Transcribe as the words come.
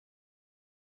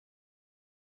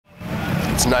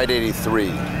It's night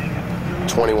 83,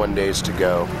 21 days to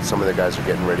go. Some of the guys are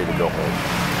getting ready to go home.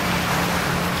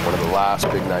 It's one of the last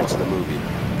big nights of the movie.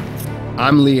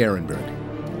 I'm Lee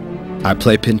Ehrenberg. I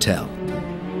play Pintel.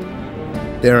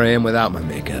 There I am without my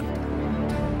makeup.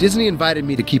 Disney invited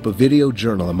me to keep a video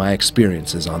journal of my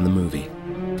experiences on the movie.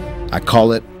 I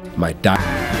call it my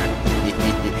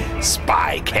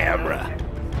spy camera.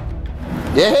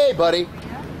 Yeah, hey, buddy.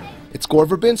 It's Gore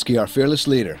Verbinski, our fearless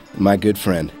leader, my good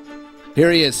friend. Here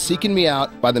he is, seeking me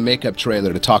out by the makeup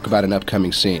trailer to talk about an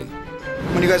upcoming scene.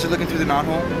 When you guys are looking through the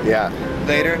knothole, yeah,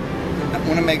 later, I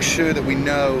want to make sure that we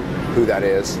know who that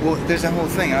is. Well, there's that whole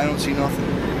thing. I don't see nothing.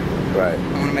 Right.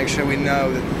 I want to make sure we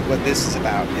know what this is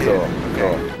about. Cool,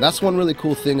 cool. That's one really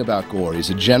cool thing about Gore. He's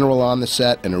a general on the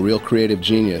set and a real creative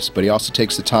genius, but he also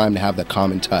takes the time to have the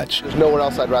common touch. There's nowhere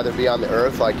else I'd rather be on the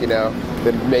earth, like, you know,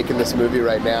 than making this movie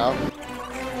right now.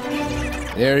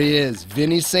 There he is,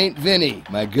 Vinny St. Vinny,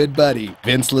 my good buddy,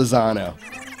 Vince Lozano.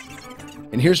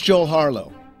 And here's Joel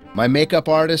Harlow, my makeup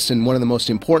artist and one of the most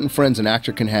important friends an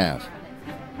actor can have.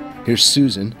 Here's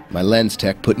Susan, my lens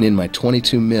tech, putting in my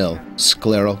 22mm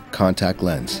scleral contact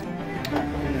lens.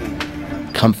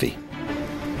 Comfy.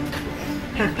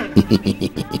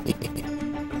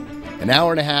 An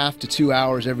hour and a half to 2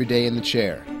 hours every day in the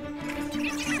chair.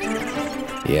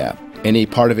 Yeah, any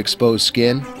part of exposed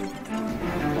skin?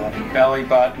 Belly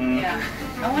button. Yeah.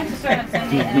 I want to start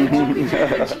sending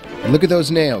it. And look at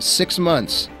those nails, 6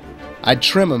 months. I'd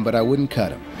trim them, but I wouldn't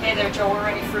cut them. Hey there, Joe, we're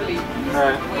ready for leave. All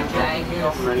right. Thank you.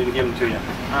 I'm ready to give them to you.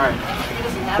 All right.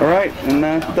 All right, and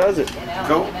that does it.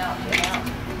 Cool.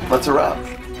 Let's a wrap.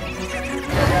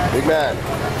 Big man,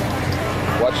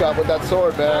 watch out with that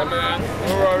sword, man.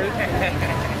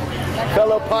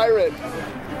 Fellow pirate.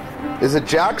 Is it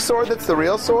Jack's sword that's the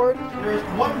real sword? There's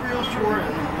one real sword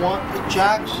and one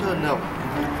Jack's, no.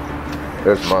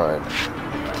 There's mine.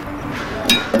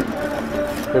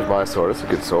 Here's my sword. It's a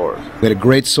good sword. We had a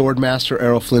great sword master,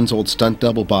 Errol Flynn's old stunt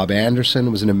double, Bob Anderson.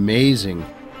 It was an amazing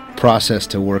process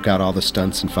to work out all the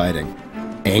stunts and fighting.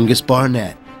 Angus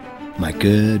Barnett, my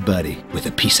good buddy, with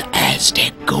a piece of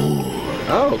Aztec gold.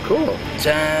 Oh, cool.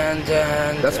 Dun,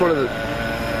 dun, That's one of the...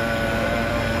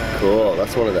 Cool.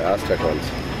 That's one of the Aztec ones.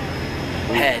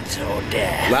 Heads or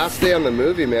death. Last day on the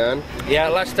movie, man. Yeah,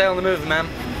 last day on the move, man.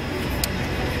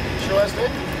 It's your last day?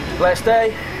 Last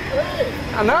day. Hey.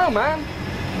 I know, man.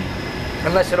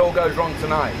 Unless it all goes wrong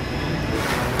tonight.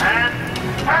 And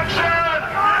action!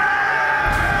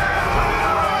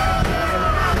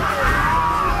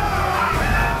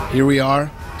 Here we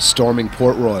are, storming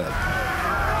Port Royal.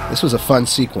 This was a fun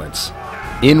sequence.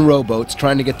 In rowboats,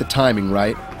 trying to get the timing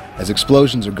right, as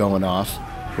explosions are going off.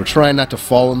 We're trying not to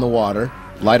fall in the water,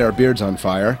 light our beards on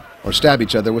fire, or stab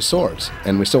each other with swords,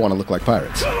 and we still want to look like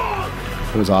pirates.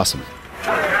 It was awesome.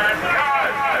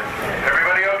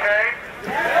 Everybody okay?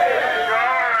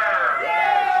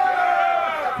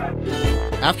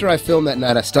 After I filmed that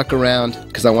night, I stuck around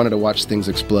because I wanted to watch things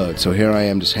explode, so here I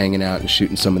am just hanging out and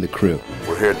shooting some of the crew.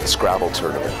 We're here at the Scrabble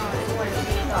tournament.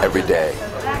 Every day.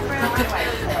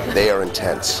 They are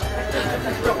intense.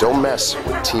 Don't mess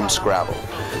with Team Scrabble.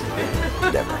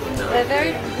 Never. They're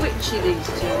very witchy, these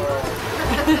two.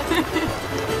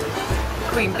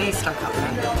 Queen Bee stuck up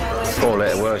there.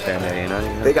 4-letter words down there, you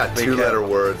know. They got 2-letter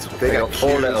words. They got Q's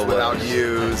 4-letter without words.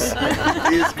 U's.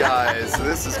 These guys.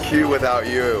 This is Q without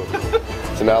U.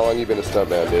 So how long you been a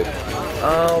stuntman, dude?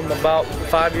 About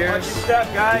 5 years.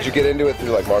 Did you get into it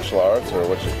through like martial arts or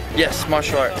what? Yes,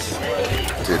 martial arts.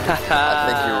 Dude, I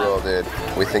think you rule, dude.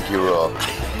 We think you rule.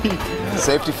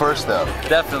 Safety first, though.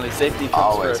 Definitely, safety comes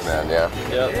Always, first. man. Yeah.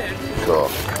 Yep. Cool.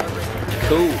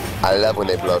 Cool. I love when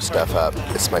they blow stuff up.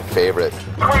 It's my favorite. 3,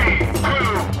 2, 1,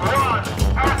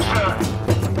 action!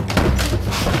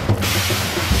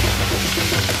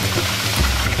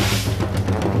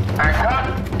 And cut!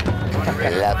 I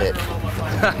love it.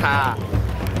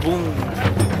 Boom.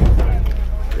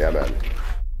 Yeah, man.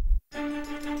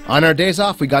 On our days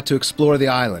off, we got to explore the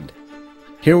island.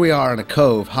 Here we are in a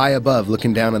cove high above,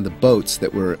 looking down on the boats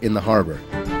that were in the harbor.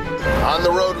 On the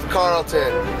road with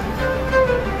Carlton.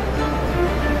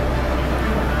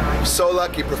 So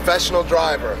lucky, professional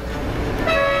driver.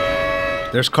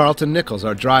 There's Carlton Nichols,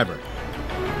 our driver.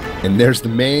 And there's the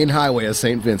main highway of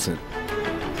St. Vincent.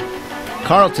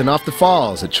 Carlton off the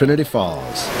falls at Trinity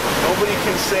Falls. Nobody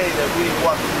can say that we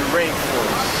walked through the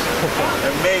rainforest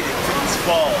and made it to these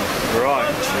falls. Right.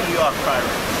 And truly are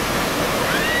pirates.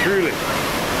 Truly.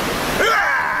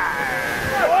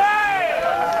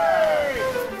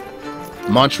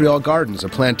 Montreal Gardens, a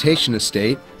plantation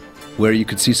estate where you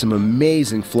could see some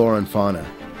amazing flora and fauna.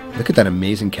 Look at that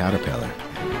amazing caterpillar.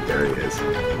 There he is.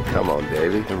 Come on,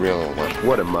 Davey. The real one.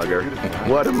 What a mugger.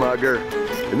 What a mugger.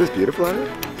 Isn't this beautiful out here?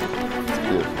 It's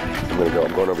beautiful.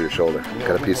 I'm going over your shoulder.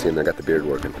 Got a PC in there, got the beard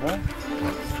working.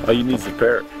 All you need is a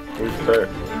parrot. Where's the parrot?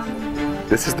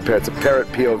 This is the parrot. It's a parrot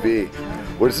POV.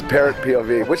 What is the parrot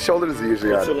POV? Which shoulder does it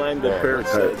usually It's the on? line the parrot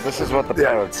says. This is what the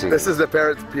parrot sees. This is the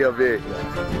parrot's POV.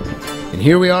 And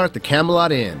here we are at the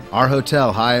Camelot Inn, our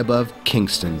hotel high above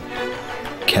Kingston.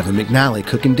 Kevin McNally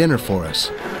cooking dinner for us.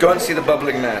 Go and see the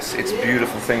bubbling mass. It's a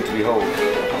beautiful thing to behold.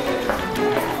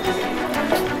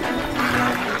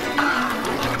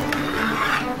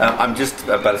 I'm just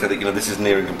about to say that, you know, this is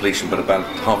nearing completion, but about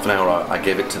half an hour I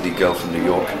gave it to the girl from New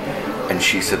York, and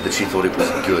she said that she thought it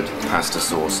was good pasta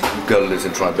sauce. Girl who lives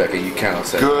in Tribeca, you cannot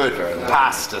say Good better than that.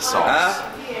 pasta sauce.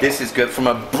 This is good from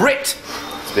a Brit.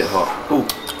 It's a bit hot. Ooh.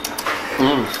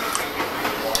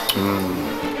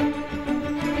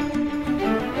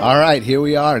 All right, here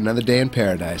we are, another day in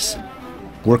paradise.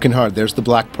 Working hard. There's the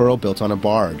Black Pearl built on a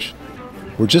barge.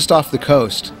 We're just off the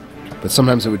coast, but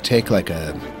sometimes it would take like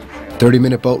a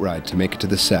 30-minute boat ride to make it to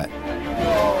the set.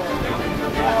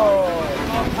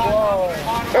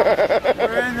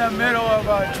 We're in the middle of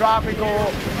a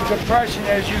tropical depression,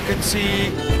 as you can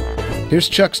see. Here's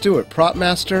Chuck Stewart, prop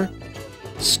master,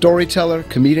 storyteller,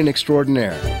 comedian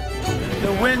extraordinaire.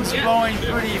 The wind's blowing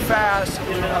pretty fast.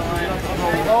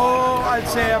 I'd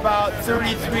say about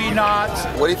 33 knots.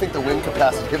 What do you think the wind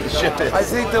capacity of the ship is? I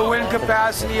think the wind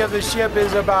capacity of the ship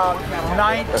is about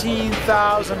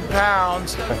 19,000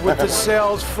 pounds with the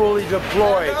sails fully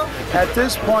deployed. At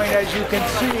this point, as you can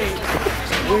see,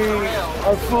 we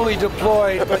are fully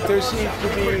deployed, but there seems to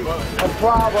be a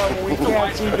problem. We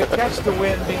can't seem to catch the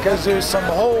wind because there's some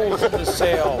holes in the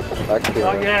sail.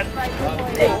 Not yet.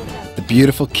 The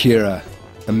beautiful Kira,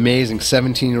 amazing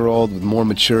 17-year-old with more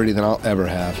maturity than I'll ever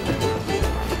have.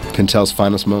 Pintel's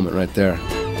finest moment right there.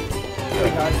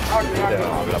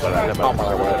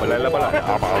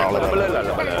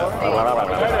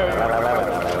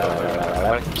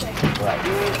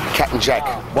 Captain Jack,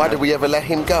 why did we ever let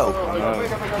him go?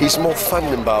 He's more fun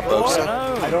than Barbosa.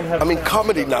 I mean,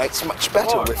 comedy night's much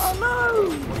better with...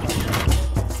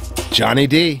 Johnny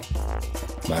D,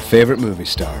 my favorite movie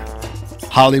star.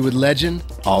 Hollywood legend,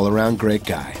 all-around great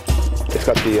guy. It's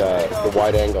got the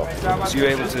wide angle. So you're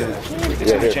able to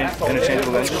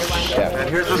interchangeable lenses? Yeah. And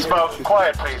here's the smoke.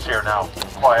 Quiet, please, here now.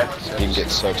 Quiet. You can get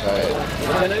so tired.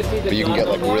 But you can get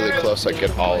like really close, like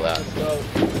get all that.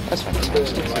 That's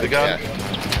fantastic. See the guy?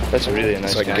 Yeah. That's a really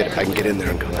nice So I can get in there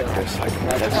and go like this. Yeah,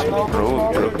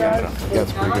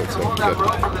 it's pretty good. So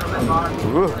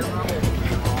good.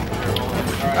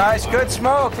 Nice, good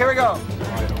smoke. Here we go.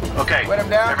 Okay. Put him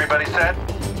down. Everybody set?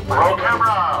 Roll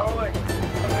camera.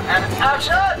 And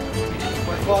action!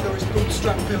 My father is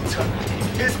Bootstrap Bill Turner.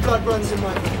 His blood runs in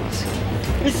my veins.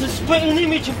 It's a spitting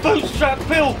image of Bootstrap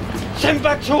Bill, sent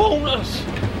back to haunt us.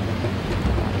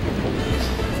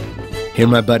 Here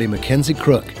my buddy Mackenzie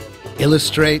Crook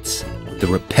illustrates the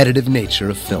repetitive nature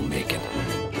of filmmaking.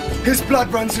 His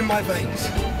blood runs in my veins.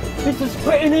 It's a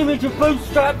spitting image of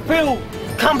Bootstrap Bill,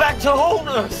 come back to haunt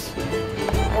us.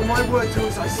 On my word, do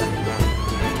as I say.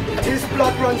 His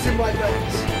blood runs in my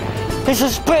veins. It's a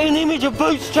spitting image of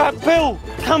Bootstrap Bill,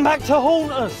 come back to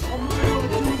haunt us. On my word,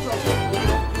 do as I say.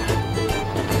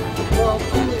 Well,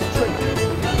 pull his trigger.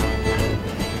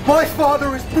 My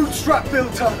father is Bootstrap Bill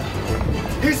Turner.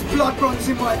 His blood runs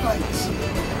in my veins.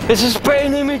 It's a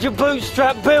spitting image of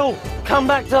Bootstrap Bill, come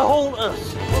back to haunt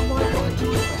us. On my word,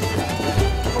 do as I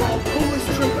say. Well, pull his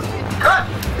trigger. Cut!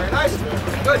 Very nice.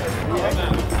 Good.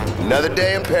 Another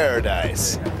day in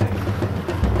paradise.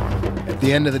 At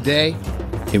the end of the day,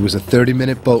 it was a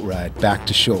 30-minute boat ride back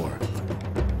to shore.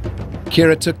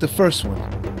 Kira took the first one.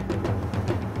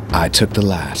 I took the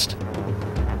last.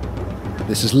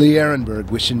 This is Lee Ehrenberg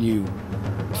wishing you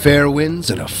fair winds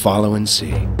and a following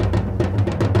sea.